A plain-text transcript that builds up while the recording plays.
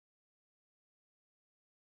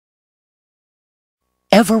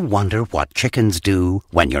Ever wonder what chickens do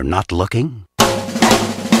when you're not looking?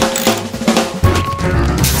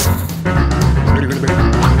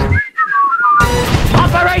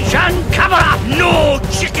 Operation Cover Up! No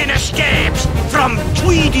chicken escapes from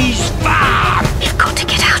Tweedy's farm! We've got to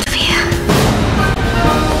get out of here.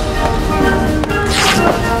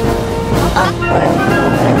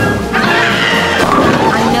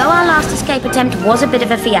 I know our last escape attempt was a bit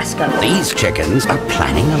of a fiasco. These chickens are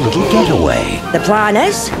planning a little getaway. The plan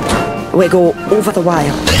is, we go over the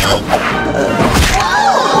wire.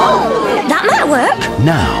 That might work.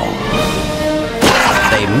 Now,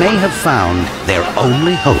 they may have found their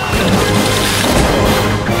only hope.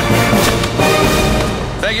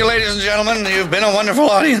 Thank you, ladies and gentlemen. You've been a wonderful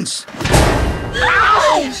audience.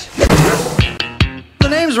 The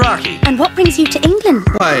name's Rocky. And what brings you to England?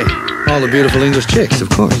 Why, all the beautiful English chicks, of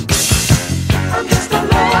course.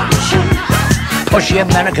 Pushy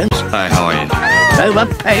Americans, Hi, how are you?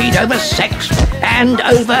 overpaid, oversexed, and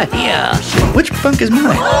over here. Which bunk is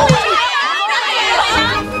mine?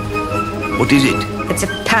 What is it? It's a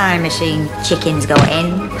pie machine. Chickens go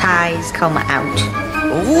in, pies come out.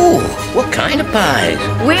 Ooh, what kind of pies?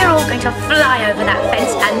 We're all going to fly over that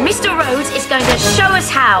fence, and Mr. Rhodes is going to show us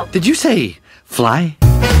how. Did you say fly?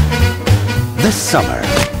 This summer,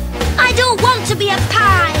 I don't want to be a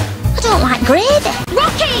pie. I don't like gravy.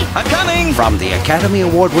 Rocky! I'm coming! from the Academy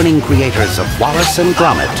Award-winning creators of Wallace and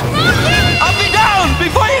Gromit, I'll be down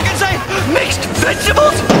before you can say mixed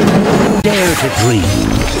vegetables! dare to dream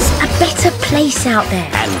There's a better place out there.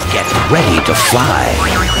 and get ready to fly.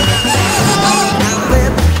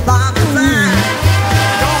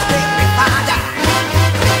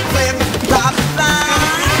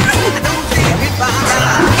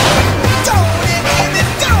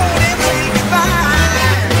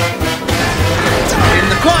 In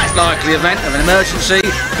the quite likely event of an emergency,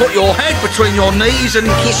 put your head between your knees and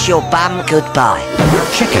Kiss your bum goodbye.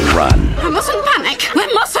 Chicken Run. I mustn't